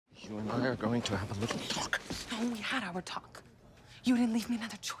You and I are going to have a little talk. No, we had our talk. You didn't leave me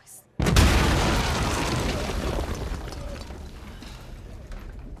another choice.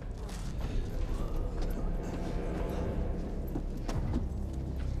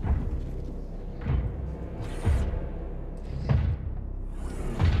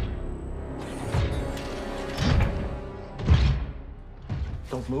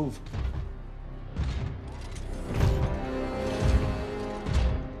 Don't move.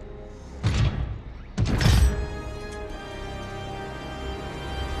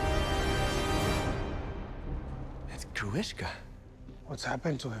 That's Grewishka. What's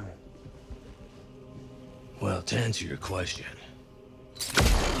happened to him? Well, to answer your question,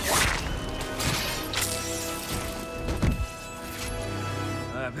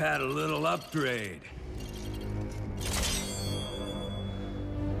 I've had a little upgrade.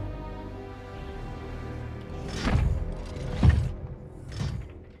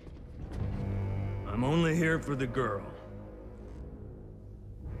 I'm only here for the girl.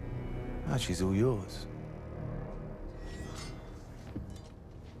 Ah, she's all yours.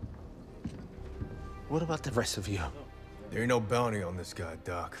 What about the rest of you? There ain't no bounty on this guy,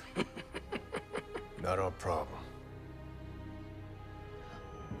 Doc. Not our problem.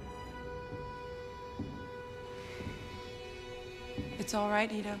 It's all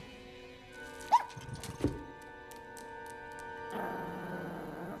right, Ida.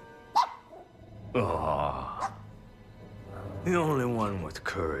 Ah, the only one with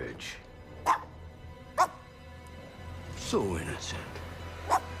courage. So innocent.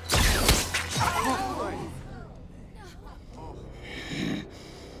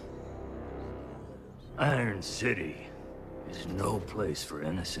 Iron City is no place for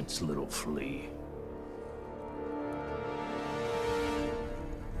innocence, little flea.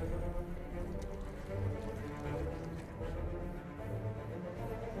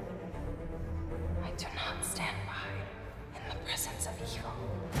 I do not stand by in the presence of evil.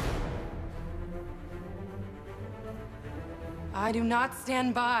 I do not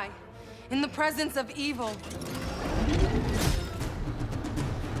stand by in the presence of evil.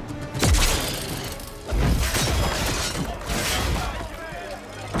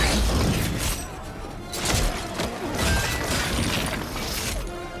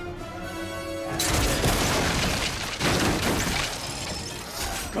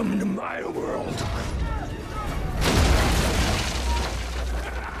 Come to my world.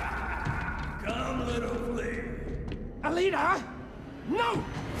 Come, little flea. Alita! No!